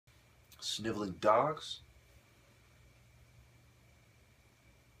Sniveling dogs.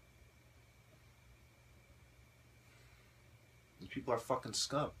 These people are fucking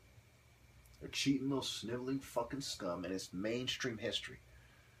scum. They're cheating little sniveling fucking scum, and it's mainstream history.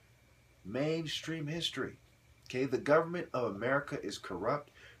 Mainstream history. Okay, the government of America is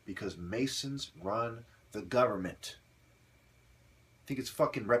corrupt because Masons run the government. Think it's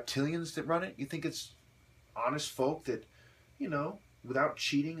fucking reptilians that run it? You think it's honest folk that, you know, without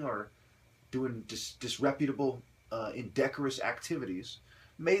cheating or doing disreputable, indecorous activities,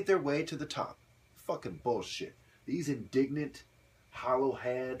 made their way to the top? Fucking bullshit. These indignant,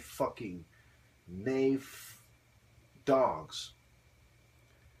 hollow-head, fucking knave dogs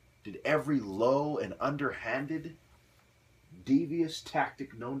did every low and underhanded, devious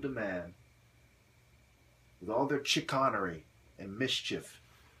tactic known to man with all their chicanery and mischief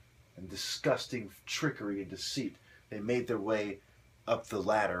and disgusting trickery and deceit. They made their way up the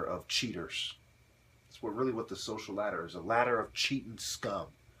ladder of cheaters. That's what the social ladder is, a ladder of cheating scum.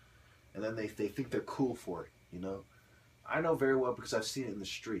 And then they think they're cool for it, you know. I know very well because I've seen it in the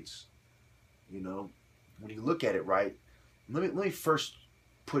streets. You know, when you look at it, right, let me first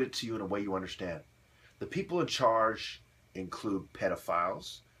put it to you in a way you understand. The people in charge include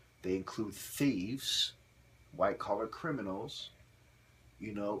pedophiles. They include thieves, white-collar criminals,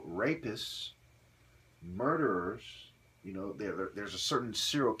 you know, rapists, murderers. You know, there's a certain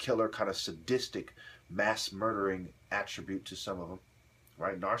serial killer kind of sadistic mass murdering attribute to some of them,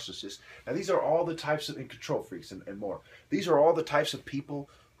 right? Narcissists. Now, these are all the types of, and control freaks and more. These are all the types of people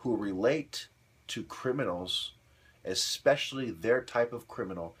who relate to criminals, especially their type of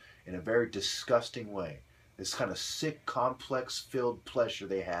criminal, in a very disgusting way. This kind of sick, complex-filled pleasure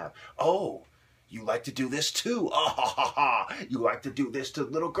they have. Oh, you like to do this too? Ah, ha, ha, ha. You like to do this to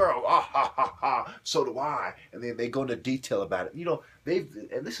little girl? Ah, ha, ha, ha. So do I. And then they go into detail about it. You know,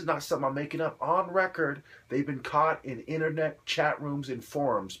 and this is not something I'm making up. On record, they've been caught in internet chat rooms and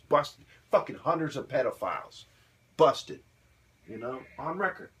forums, busted. Fucking hundreds of pedophiles. Busted. You know, on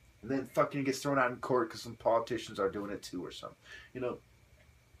record. And then fucking gets thrown out in court because some politicians are doing it too or something. You know,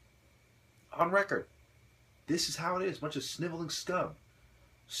 on record. This is how it is. A bunch of sniveling scum.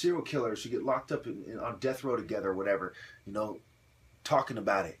 Serial killers who get locked up on death row together or whatever. You know, talking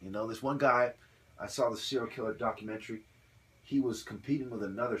about it. You know, this one guy, I saw the serial killer documentary. He was competing with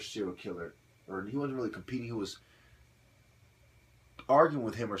another serial killer. Or he wasn't really competing. He was arguing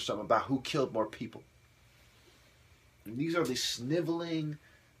with him or something about who killed more people. And these are these sniveling,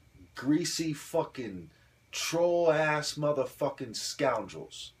 greasy fucking troll-ass motherfucking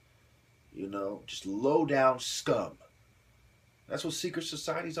scoundrels. You know, just low-down scum. That's what secret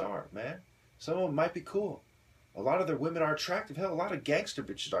societies are, man. Some of them might be cool. A lot of their women are attractive. Hell, a lot of gangster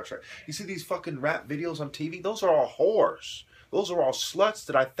bitches are attractive. You see these fucking rap videos on TV? Those are all whores. Those are all sluts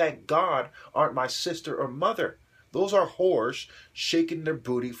that I thank God aren't my sister or mother. Those are whores shaking their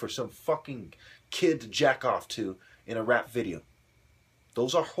booty for some fucking kid to jack off to in a rap video.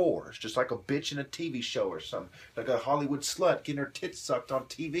 Those are whores, just like a bitch in a TV show or something. Like a Hollywood slut getting her tits sucked on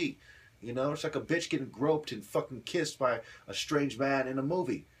TV. You know, it's like a bitch getting groped and fucking kissed by a strange man in a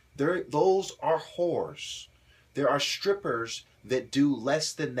movie. Those are whores. There are strippers that do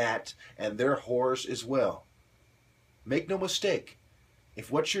less than that, and they're whores as well. Make no mistake.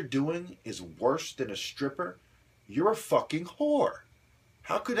 If what you're doing is worse than a stripper, you're a fucking whore.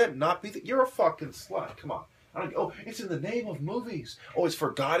 How could that not be? You're a fucking slut. Come on. Oh, it's in the name of movies. Oh, it's for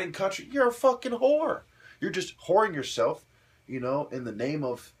God and country. You're a fucking whore. You're just whoring yourself, you know, in the name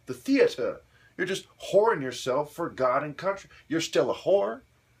of the theater. You're just whoring yourself for God and country. You're still a whore.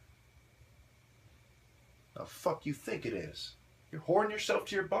 The fuck you think it is? You're whoring yourself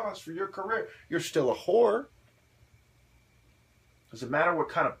to your boss for your career. You're still a whore. Does it matter what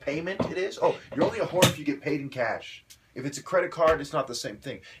kind of payment it is? Oh, you're only a whore if you get paid in cash. If it's a credit card, it's not the same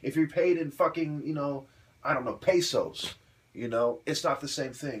thing. If you're paid in fucking, you know, I don't know, pesos, you know, it's not the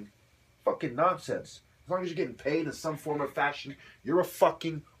same thing. Fucking nonsense. As long as you're getting paid in some form or fashion, you're a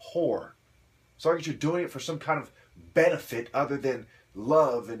fucking whore. As long as you're doing it for some kind of benefit other than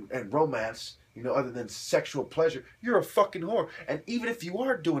love and romance, you know, other than sexual pleasure, you're a fucking whore. And even if you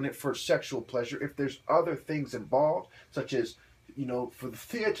are doing it for sexual pleasure, if there's other things involved, such as, you know, for the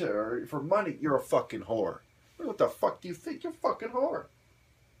theater or for money, you're a fucking whore. What the fuck do you think? You're a fucking whore.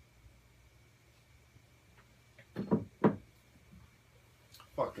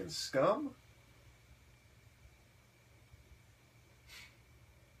 Fucking scum.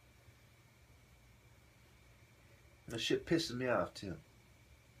 That shit pisses me off too.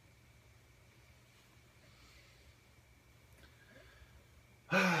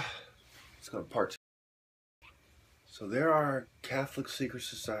 Let's go to part two. So there are Catholic secret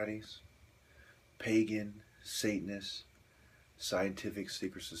societies. pagan, Satanist, scientific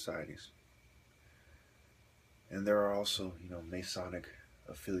secret societies. And there are also, Masonic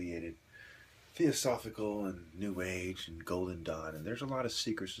affiliated Theosophical and New Age and Golden Dawn, and there's a lot of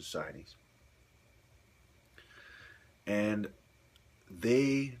secret societies. And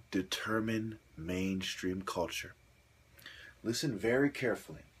they determine mainstream culture. Listen very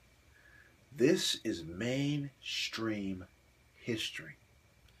carefully. This is mainstream history.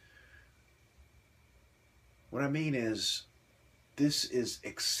 What I mean is, this is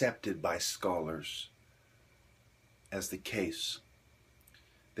accepted by scholars as the case.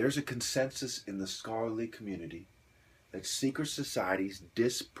 There's a consensus in the scholarly community that secret societies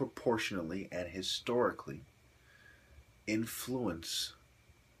disproportionately and historically influence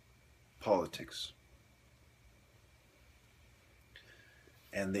politics.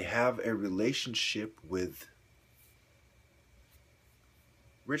 And they have a relationship with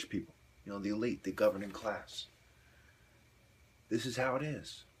rich people, the elite, the governing class. This is how it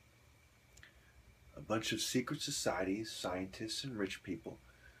is. A bunch of secret societies, scientists, and rich people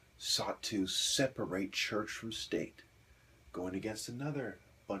sought to separate church from state, going against another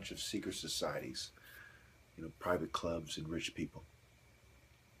bunch of secret societies, private clubs and rich people.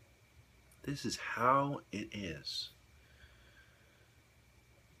 This is how it is.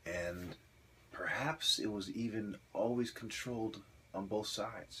 And perhaps it was even always controlled on both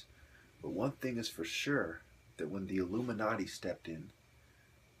sides. But one thing is for sure, that when the Illuminati stepped in,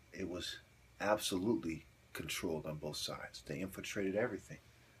 it was absolutely controlled on both sides. They infiltrated everything.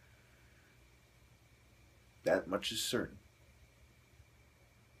 That much is certain.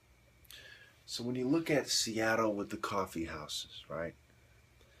 So when you look at Seattle with the coffee houses, right?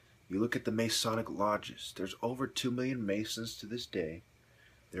 You look at the Masonic lodges. There's over 2 million Masons to this day.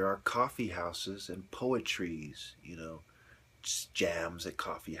 There are coffee houses and poetries, jams at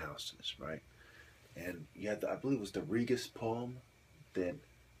coffee houses, right? And you had, I believe it was the Regis poem that,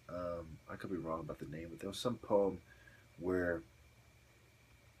 I could be wrong about the name, but there was some poem where,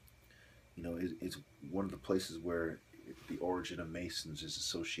 it's one of the places where the origin of Masons is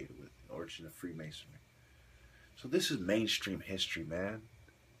associated with, the origin of Freemasonry. So this is mainstream history, man.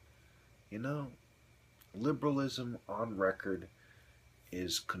 Liberalism on record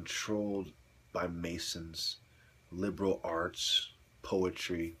is controlled by Masons, liberal arts,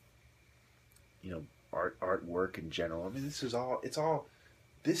 poetry, artwork in general. I mean, this is how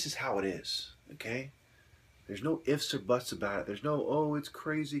it is, okay? There's no ifs or buts about it. There's no, oh, it's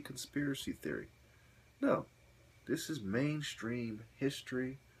crazy conspiracy theory. No, this is mainstream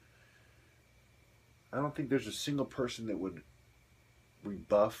history. I don't think there's a single person that would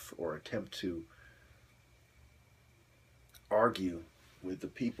rebuff or attempt to argue with the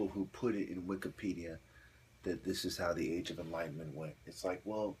people who put it in Wikipedia that this is how the Age of Enlightenment went. It's like,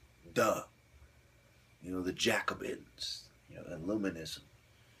 well, duh. The Jacobins, Illuminism,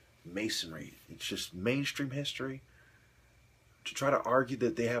 Masonry. It's just mainstream history. To try to argue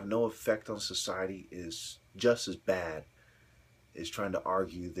that they have no effect on society is just as bad as trying to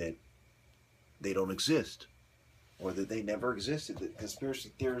argue that they don't exist or that they never existed, that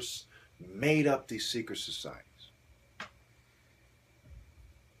conspiracy theorists made up these secret societies.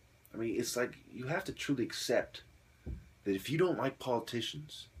 I mean, it's like you have to truly accept that if you don't like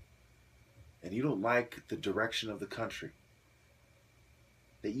politicians and you don't like the direction of the country,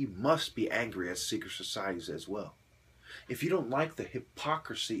 that you must be angry at secret societies as well. If you don't like the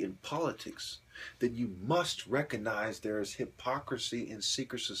hypocrisy in politics, then you must recognize there is hypocrisy in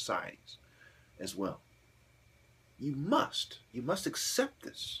secret societies as well. You must. You must accept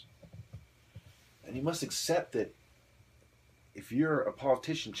this. And you must accept that if you're a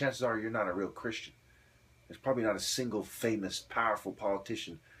politician, chances are you're not a real Christian. There's probably not a single famous, powerful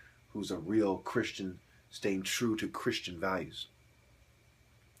politician who's a real Christian, staying true to Christian values.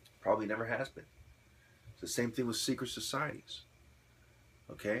 Probably never has been. It's the same thing with secret societies.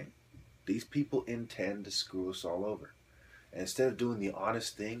 Okay? These people intend to screw us all over. And instead of doing the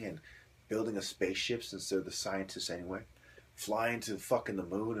honest thing and building a spaceship, since they're the scientists anyway, flying to fucking the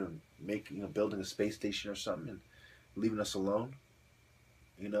moon and building a space station or something and leaving us alone,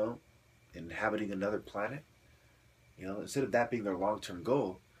 inhabiting another planet, instead of that being their long-term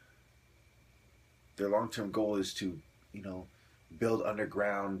goal is to, build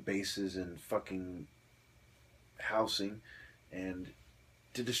underground bases and fucking housing and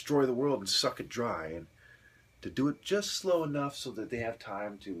to destroy the world and suck it dry, and to do it just slow enough so that they have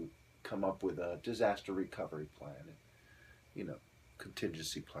time to come up with a disaster recovery plan and,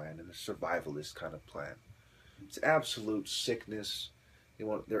 contingency plan and a survivalist kind of plan. It's absolute sickness.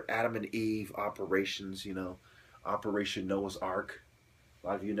 Their Adam and Eve operations, Operation Noah's Ark. A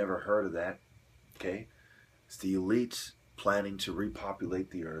lot of you never heard of that. Okay? It's the elite planning to repopulate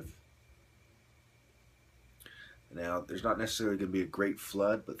the earth. Now, there's not necessarily going to be a great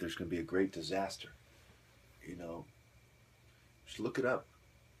flood, but there's going to be a great disaster. You know, just look it up.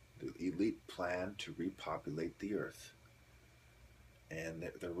 The elite plan to repopulate the earth. And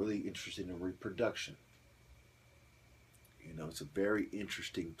they're really interested in reproduction. You know, it's a very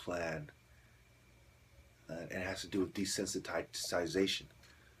interesting plan. And it has to do with desensitization.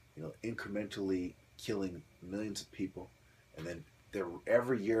 You know, incrementally killing millions of people. And then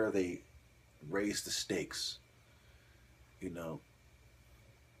every year they raise the stakes. You know,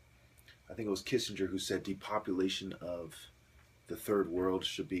 I think it was Kissinger who said depopulation of the third world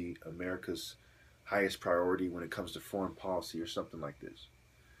should be America's highest priority when it comes to foreign policy or something like this.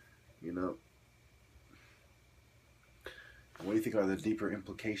 You know, and what do you think are the deeper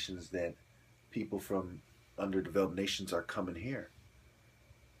implications that people from underdeveloped nations are coming here?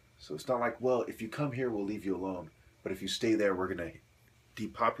 So it's not like, well, if you come here, we'll leave you alone. But if you stay there, we're going to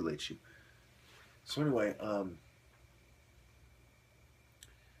depopulate you. So anyway,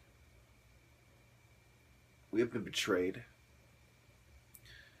 we have been betrayed.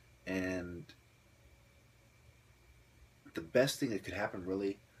 And the best thing that could happen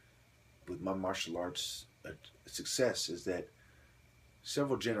really with my martial arts success is that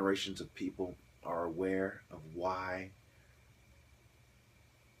several generations of people are aware of why,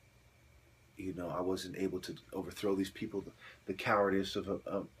 you know, I wasn't able to overthrow these people, the cowardice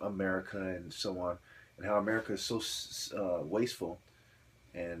of America and so on, and how America is so wasteful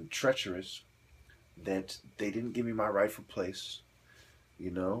and treacherous that they didn't give me my rightful place,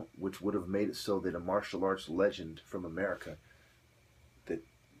 you know, which would have made it so that a martial arts legend from America that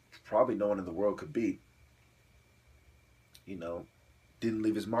probably no one in the world could beat, you know, didn't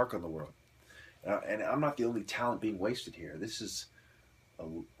leave his mark on the world. And I'm not the only talent being wasted here. This is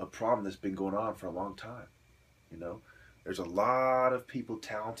a problem that's been going on for a long time. You know, there's a lot of people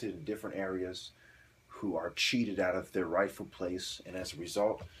talented in different areas who are cheated out of their rightful place, and as a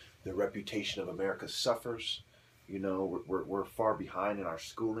result, the reputation of America suffers. You know, we're far behind in our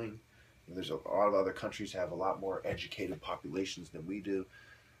schooling. And there's a lot of other countries that have a lot more educated populations than we do,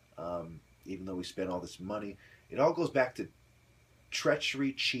 even though we spend all this money. It all goes back to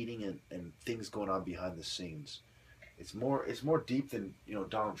treachery, cheating, and things going on behind the scenes. It's more deep than, you know,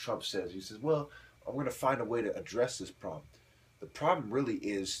 Donald Trump says. He says, well, I'm going to find a way to address this problem. The problem really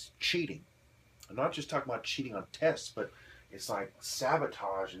is cheating. I'm not just talking about cheating on tests, but it's like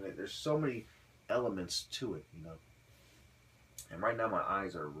sabotage, and there's so many elements to it, you know. And right now my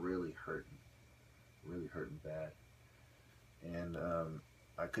eyes are really hurting bad. And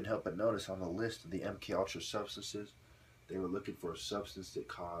I couldn't help but notice on the list of the MK Ultra substances, they were looking for a substance that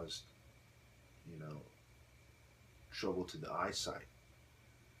caused, you know, trouble to the eyesight.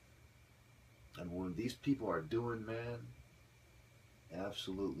 And when these people are doing, man,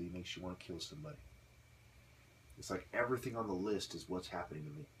 absolutely makes you want to kill somebody. It's like everything on the list is what's happening to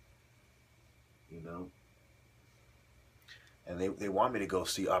me. You know? And they want me to go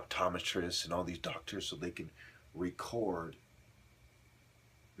see optometrists and all these doctors so they can record.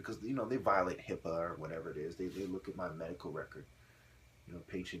 Because, you know, they violate HIPAA or whatever it is. They look at my medical record. You know,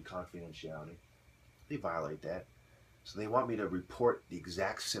 patient confidentiality. They violate that. So they want me to report the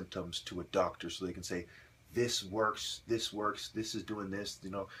exact symptoms to a doctor so they can say, this works, this is doing this,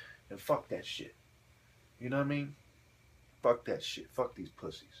 you know. And fuck that shit. You know what I mean? Fuck that shit. Fuck these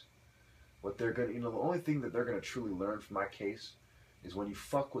pussies. What they're gonna, you know, the only thing that they're gonna truly learn from my case is when you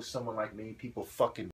fuck with someone like me, people fucking